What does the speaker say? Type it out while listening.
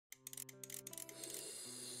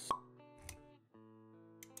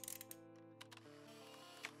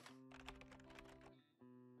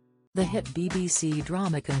The hit BBC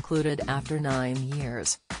drama concluded after 9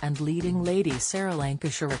 years, and leading lady Sarah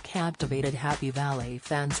Lancashire captivated Happy Valley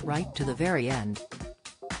fans right to the very end.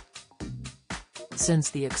 Since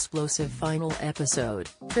the explosive final episode,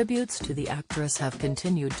 tributes to the actress have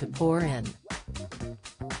continued to pour in.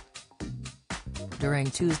 During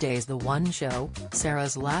Tuesday's The One Show,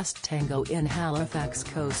 Sarah's Last Tango in Halifax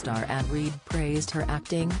co-star Anne Reid praised her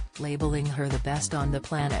acting, labeling her the best on the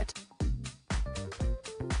planet.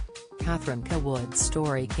 Catherine Cawood's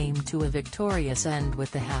story came to a victorious end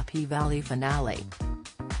with the Happy Valley finale.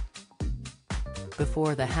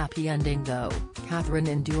 Before the happy ending though, Catherine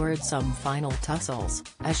endured some final tussles,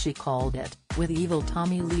 as she called it, with evil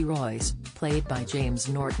Tommy Lee Royce, played by James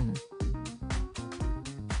Norton.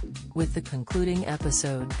 With the concluding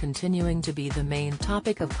episode continuing to be the main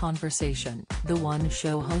topic of conversation, The One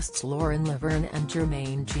Show hosts Lauren Laverne and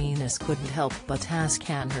Jermaine Jenas couldn't help but ask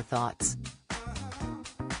Anne her thoughts.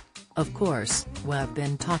 Of course, we've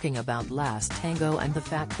been talking about Last Tango and the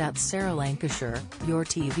fact that Sarah Lancashire, your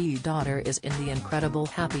TV daughter, is in the incredible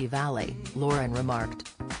Happy Valley, Lauren remarked.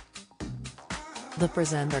 The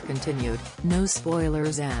presenter continued, "No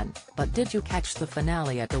spoilers, Anne, but did you catch the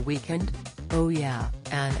finale at the weekend?" "Oh yeah,"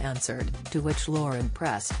 Anne answered, to which Lauren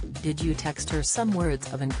pressed, "Did you text her some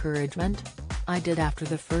words of encouragement?" "I did after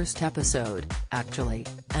the first episode, actually,"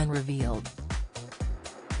 Anne revealed.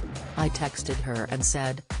 "I texted her and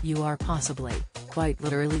said, 'You are possibly, quite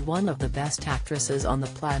literally one of the best actresses on the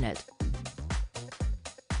planet.'"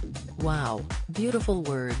 "Wow, beautiful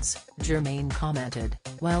words," Jermaine commented,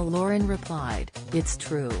 while Lauren replied, "It's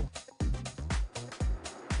true."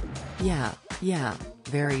 Yeah,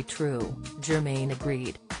 very true," Jermaine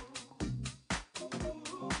agreed.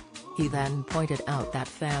 He then pointed out that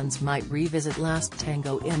fans might revisit Last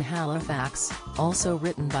Tango in Halifax, also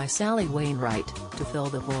written by Sally Wainwright, to fill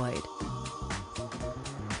the void.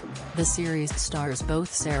 The series stars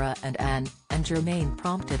both Sarah and Anne, and Jermaine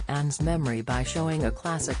prompted Anne's memory by showing a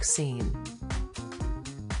classic scene.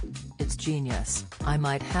 "It's genius, I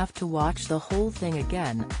might have to watch the whole thing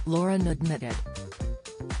again," Lauren admitted.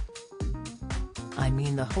 "I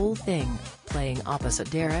mean the whole thing, playing opposite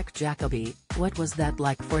Derek Jacobi. What was that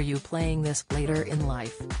like for you playing this later in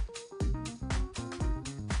life?"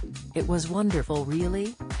 "It was wonderful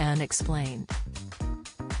really," Anne explained.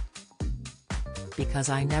 "Because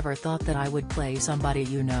I never thought that I would play somebody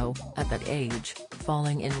at that age,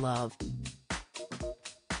 falling in love.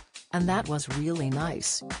 And that was really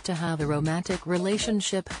nice, to have a romantic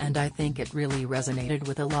relationship, and I think it really resonated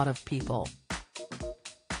with a lot of people.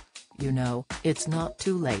 It's not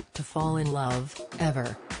too late to fall in love,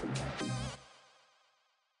 ever.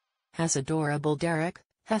 Has adorable Derek,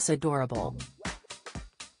 has adorable."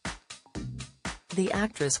 The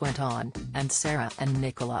actress went on, and Sarah and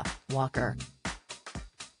Nicola Walker.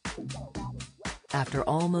 After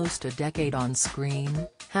almost a decade on screen,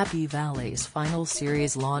 Happy Valley's final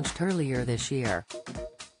series launched earlier this year.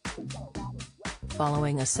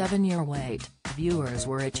 Following a 7-year wait, viewers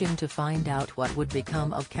were itching to find out what would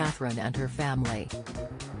become of Catherine and her family.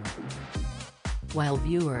 While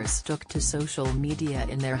viewers took to social media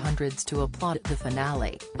in their hundreds to applaud the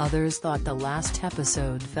finale, others thought the last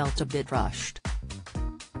episode felt a bit rushed.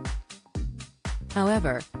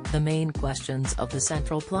 However, the main questions of the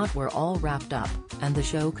central plot were all wrapped up, and the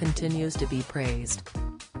show continues to be praised.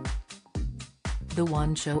 The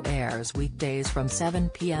One Show airs weekdays from 7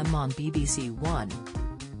 p.m. on BBC One.